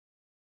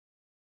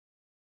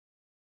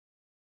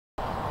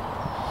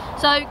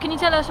So can you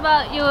tell us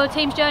about your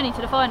team's journey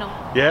to the final?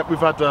 Yeah, we've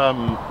had a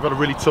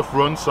really tough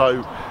run.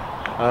 So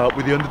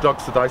with the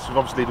underdogs today, so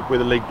obviously we're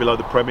the league below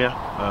the Premier.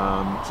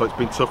 So it's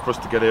been tough for us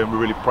to get here, and we're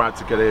really proud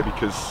to get here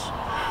because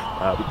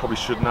we probably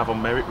shouldn't have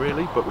on merit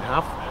really, but we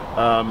have.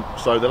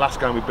 So the last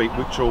game we beat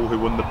Whitchall, who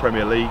won the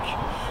Premier League,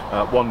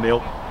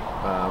 1-0.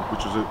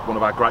 Which was one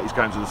of our greatest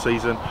games of the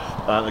season.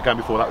 The game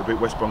before that we beat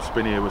West Brom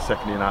Spinney, who was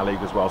second in our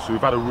league as well. So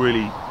we've had a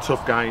really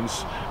tough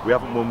games. We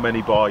haven't won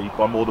many by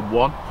more than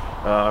one,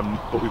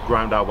 but we've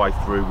ground our way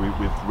through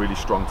with really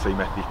strong team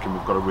ethic, and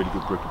we've got a really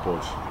good group of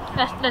boys.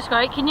 That's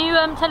great. Can you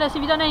tell us,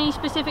 have you done any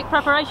specific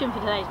preparation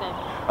for today's game?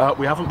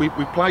 We haven't.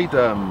 We've played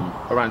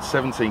around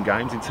 17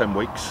 games in 10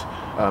 weeks,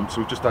 so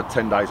we've just had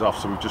 10 days off,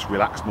 so we've just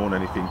relaxed more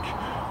than anything.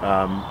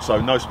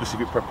 So no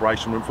specific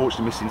preparation. We're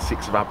unfortunately missing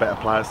 6 of our better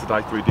players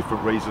today through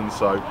different reasons.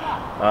 So,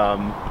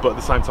 but at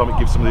the same time, it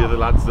gives some of the other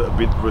lads that have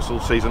been through us all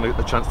season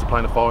a chance to play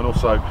in the final.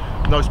 So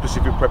no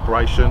specific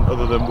preparation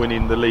other than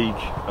winning the league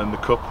and the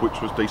cup, which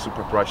was decent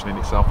preparation in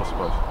itself, I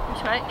suppose.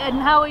 That's great. And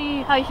how are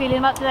you feeling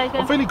about today's game?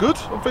 I'm feeling good.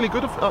 I'm feeling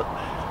good. I've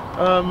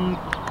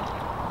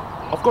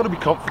got to be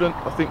confident.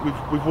 I think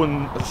we've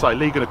won, as I say,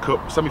 league and a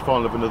cup,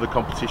 semi-final of another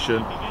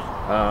competition.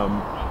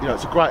 You know,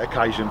 it's a great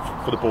occasion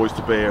for the boys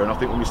to be here, and I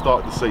think when we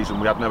started the season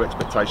we had no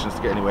expectations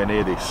to get anywhere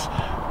near this.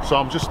 So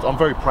I'm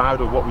very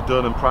proud of what we've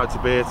done and proud to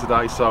be here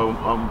today. So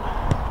I'm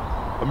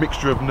a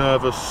mixture of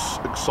nervous,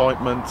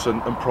 excitement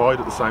and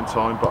pride at the same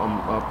time, but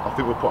I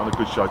think we'll put on a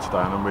good show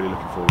today, and I'm really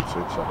looking forward to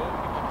it.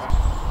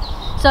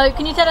 So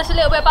can you tell us a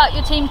little bit about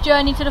your team's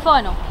journey to the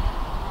final?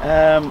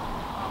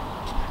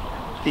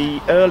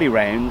 The early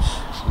rounds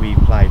we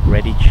played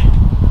Redditch,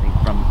 I think,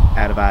 from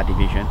out of our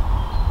division.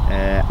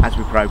 As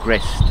we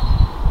progressed,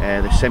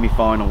 the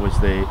semi-final was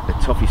the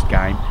toughest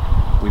game.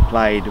 We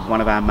played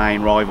one of our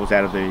main rivals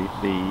out of the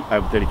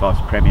over 35s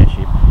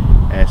Premiership,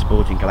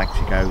 Sporting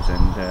Galacticos,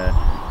 and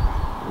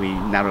we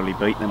narrowly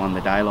beat them on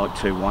the day, like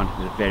 2-1. It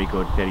was a very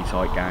good, very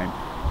tight game,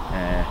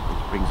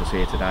 which brings us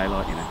here today,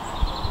 like, you know.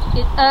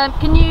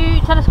 Can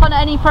you tell us kind of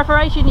any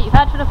preparation that you've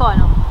had for the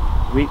final?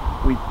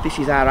 This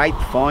is our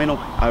 8th final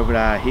over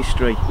our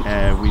history.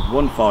 We've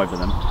won 5 of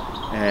them.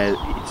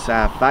 It's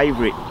our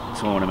favourite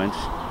tournament,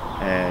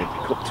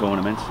 cup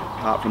tournament.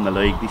 Apart from the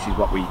league, this is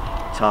what we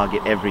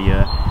target every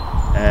year.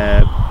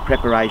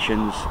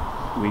 Preparations,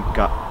 we've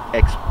got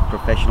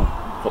ex-professional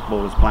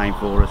footballers playing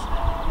for us.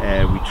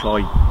 We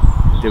try to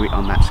do it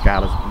on that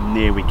scale as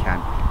near we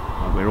can.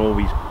 We're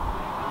always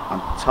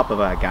on top of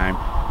our game,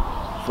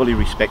 fully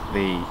respect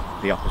the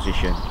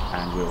opposition,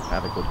 and we'll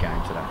have a good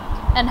game today.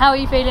 And how are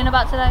you feeling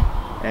about today?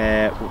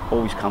 We're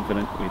always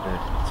confident with the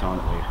time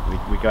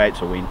that we go out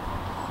to win.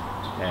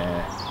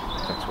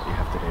 That's what you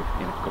have to do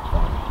in a cup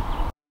final.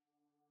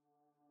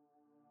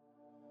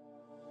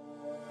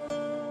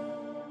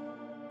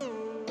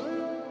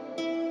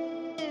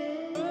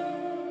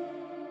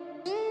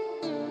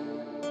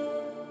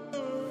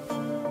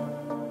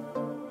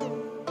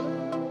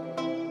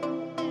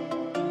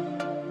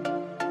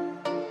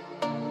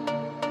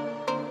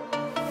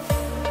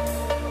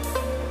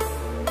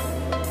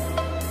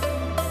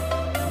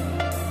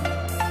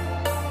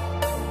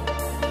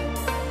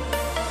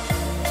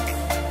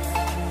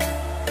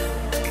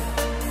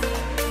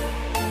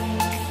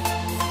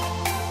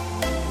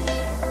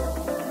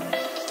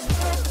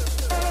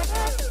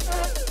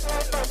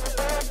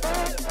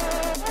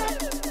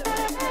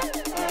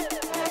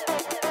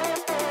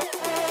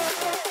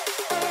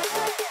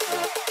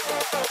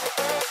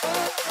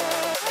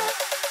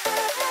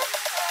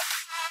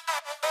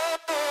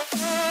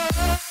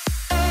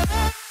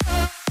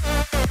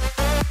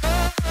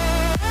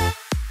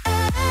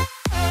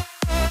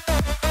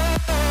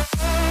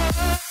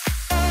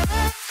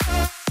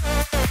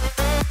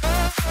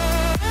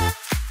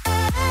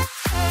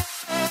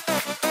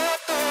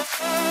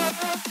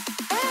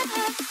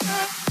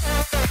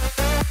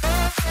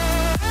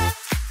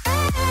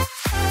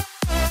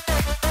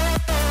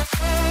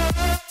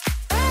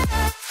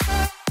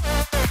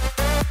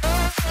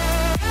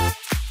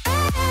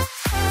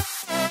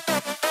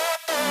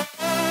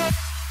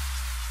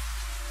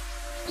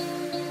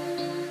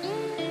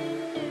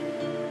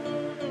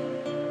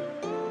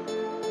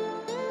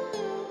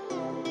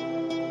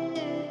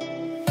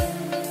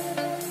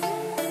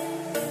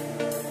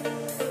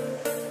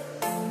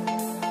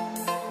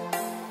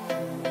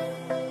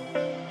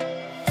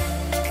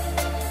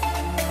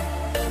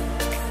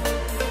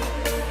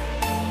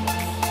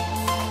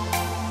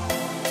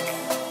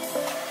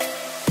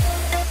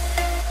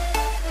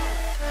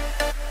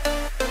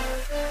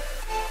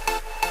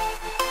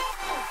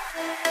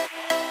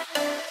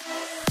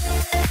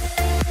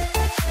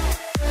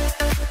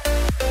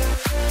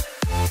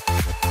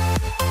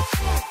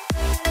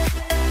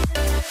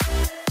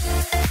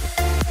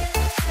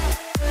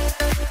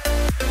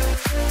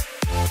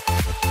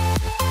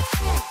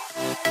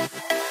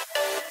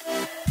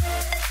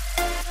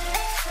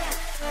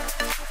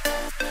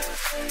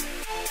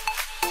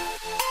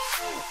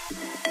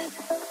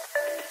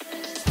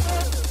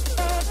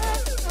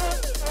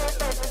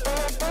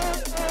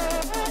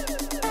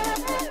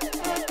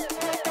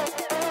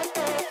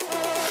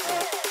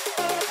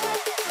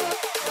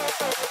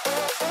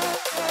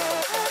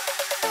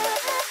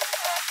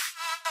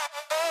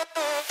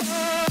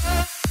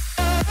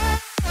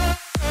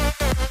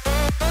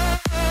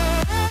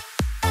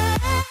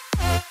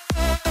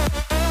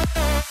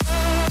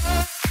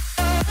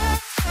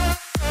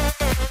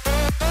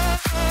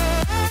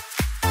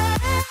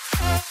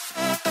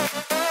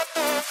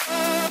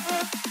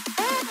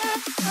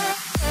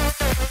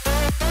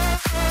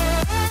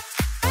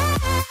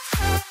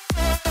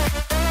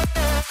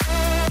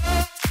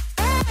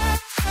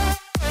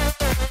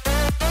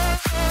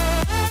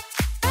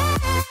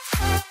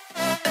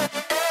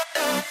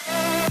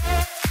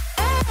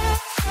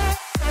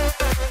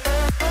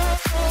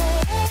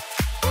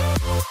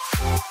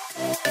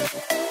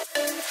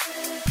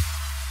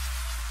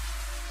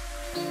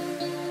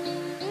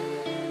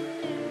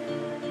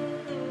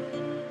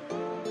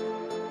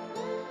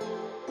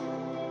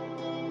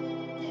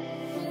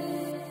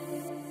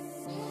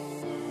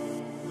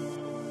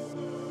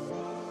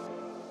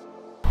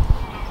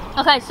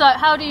 Okay, so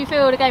how do you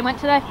feel the game went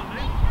today?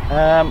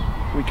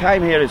 We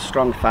came here as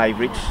strong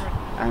favourites,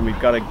 and we've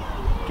got to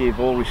give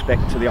all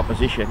respect to the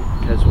opposition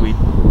because we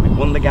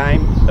won the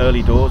game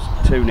early doors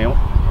 2-0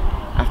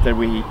 after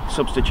we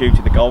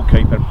substituted the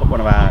goalkeeper and put one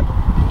of our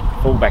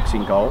fullbacks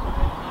in goal.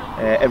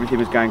 Everything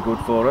was going good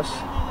for us.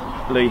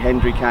 Lee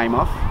Hendry came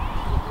off.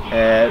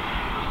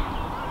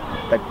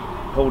 They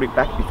pulled it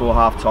back before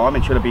half time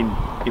and should have been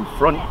in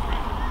front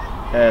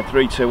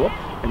 3-2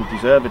 up, and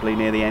deservedly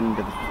near the end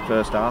of the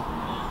first half.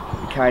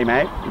 We came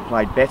out, we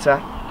played better,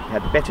 we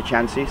had the better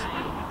chances,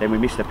 then we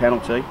missed a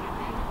penalty,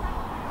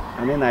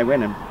 and then they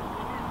went and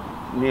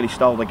nearly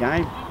stole the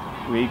game.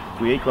 We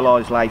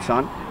equalised late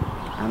on,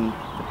 and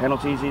the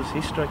penalties is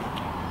history.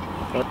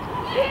 But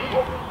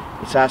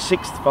it's our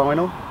 6th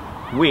final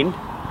win,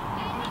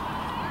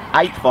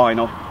 8th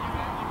final,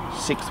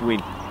 6th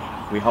win.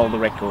 We hold the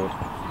record.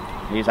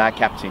 He's our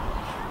captain.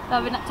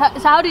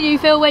 So how do you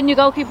feel when your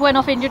goalkeeper went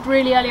off injured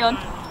really early on?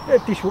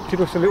 It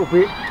disrupted us a little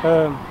bit.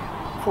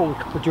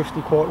 Thought we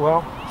adjusted quite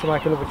well to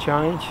make another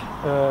change.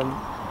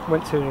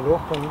 Went 2-0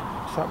 up and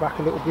sat back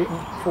a little bit,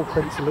 and full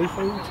credit to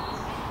Leafield.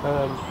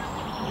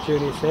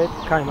 Julia said,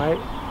 came out,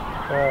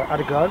 had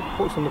a go,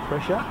 put us under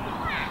pressure.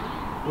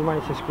 We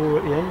managed to score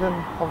at the end and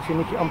obviously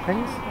nick it on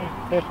pens.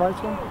 Fair play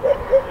to them.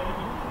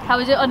 How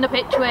was it on the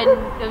pitch when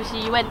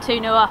obviously you went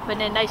 2-0 up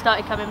and then they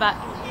started coming back?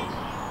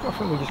 I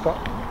think we just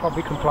got a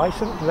bit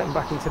complacent and let them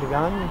back into the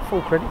game, and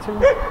full credit to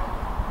them.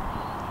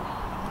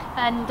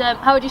 And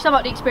how would you sum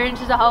up the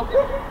experience as a whole?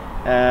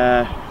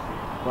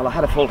 Well, I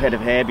had a full head of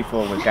hair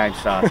before the game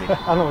started.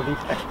 I know I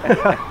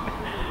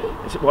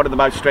did. It's one of the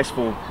most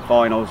stressful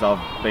finals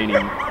I've been in,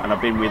 and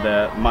I've been with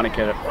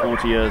Monica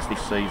 40 years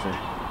this season,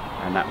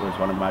 and that was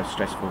one of the most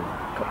stressful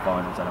cup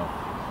finals that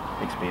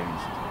I've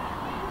experienced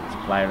as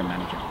a player and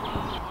manager.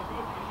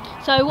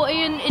 So what are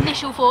your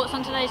initial thoughts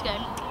on today's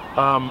game?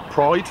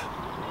 Pride.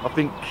 I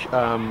think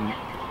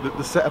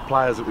the set of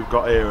players that we've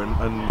got here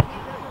and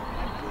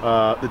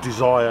the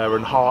desire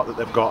and heart that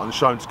they've got and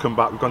shown to come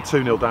back. We've gone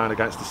 2-0 down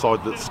against the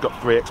side that's got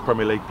 3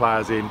 ex-Premier League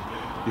players in.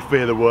 You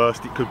fear the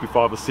worst, it could be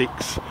 5 or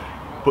 6.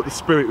 But the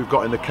spirit we've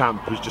got in the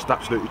camp was just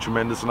absolutely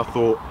tremendous, and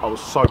I was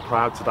so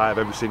proud today of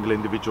every single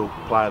individual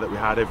player that we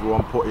had.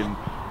 Everyone put in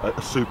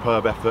a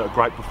superb effort, a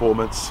great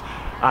performance.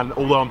 And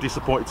although I'm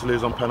disappointed to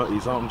lose on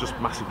penalties, I'm just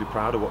massively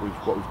proud of what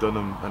we've done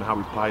and how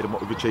we've played and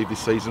what we've achieved this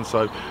season.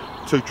 So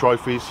 2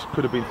 trophies,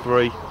 could have been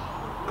 3.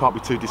 Can't be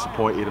too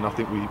disappointed, and I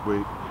think we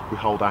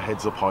hold our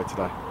heads up high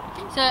today.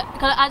 So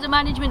as a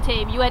management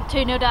team, you went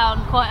 2-0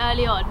 down quite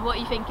early on. What are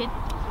you thinking?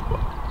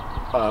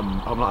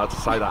 I'm not allowed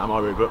to say that, am I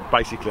really? But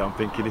basically I'm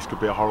thinking this could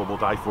be a horrible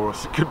day for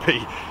us. It could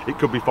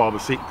be 5 or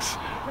 6.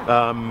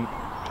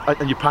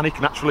 And you panic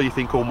naturally. You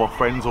think all my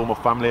friends, all my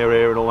family are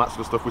here and all that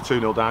sort of stuff. We're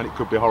 2-0 down, it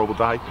could be a horrible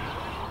day.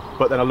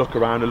 But then I look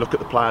around and look at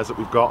the players that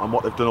we've got and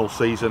what they've done all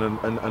season,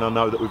 and I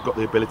know that we've got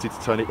the ability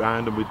to turn it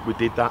around, and we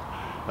did that.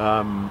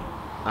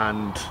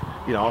 And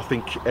you know, I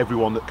think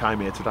everyone that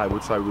came here today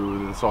would say we were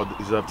the side that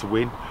deserved to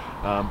win.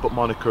 But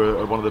Monica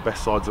are one of the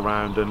best sides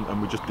around,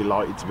 and we're just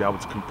delighted to be able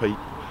to compete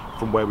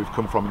from where we've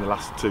come from in the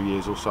last 2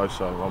 years or so.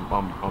 So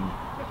I'm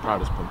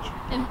proud as punch.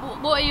 And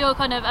what are your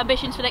kind of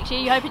ambitions for next year?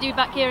 You hoping to be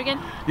back here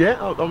again?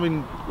 Yeah, I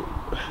mean,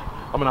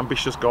 I'm an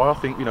ambitious guy. I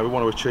think, you know, we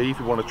want to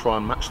achieve, we want to try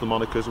and match the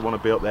Monicas, we want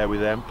to be up there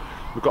with them.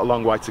 We've got a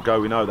long way to go,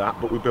 we know that,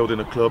 but we're building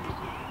a club.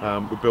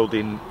 We're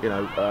building, you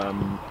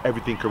know,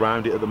 everything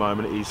around it at the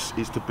moment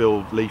is to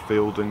build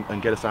Leafield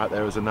and get us out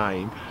there as a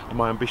name. And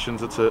my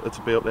ambitions are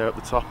to be up there at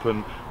the top,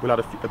 and we'll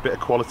add a bit of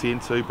quality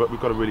into, but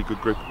we've got a really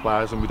good group of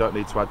players, and we don't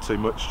need to add too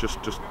much.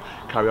 Just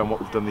carry on what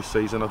we've done this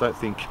season. I don't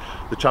think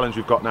the challenge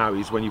we've got now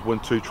is when you've won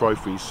 2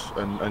 trophies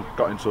and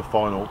got into a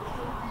final,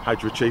 how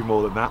do you achieve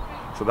more than that?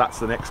 So that's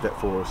the next step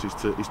for us, is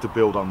to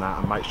build on that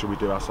and make sure we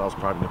do ourselves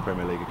proud in the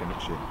Premier League again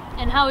next year.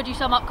 And how would you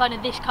sum up kind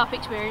of this cup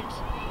experience?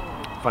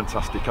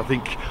 Fantastic. I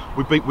think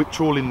we beat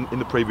Whitchall in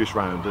the previous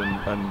round,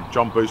 and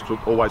John Boost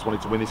always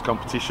wanted to win this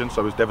competition,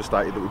 so I was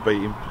devastated that we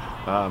beat him,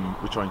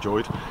 which I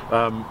enjoyed.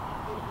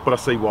 But I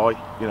see why.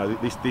 You know,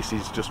 this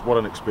is just what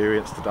an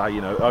experience today.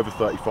 You know, over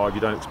 35,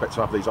 you don't expect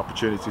to have these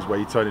opportunities where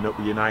you're turning up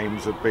with your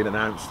names have been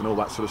announced and all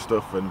that sort of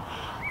stuff, and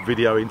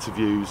video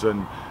interviews,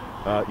 and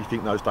you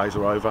think those days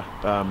are over.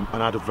 And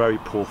I had a very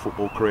poor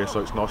football career, so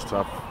it's nice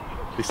to have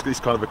this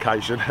kind of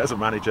occasion as a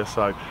manager.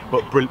 So,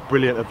 but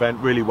brilliant event,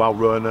 really well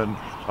run,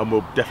 and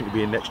we'll definitely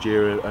be in next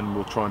year, and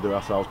we'll try and do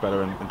ourselves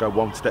better and go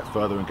one step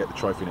further and get the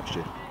trophy next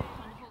year.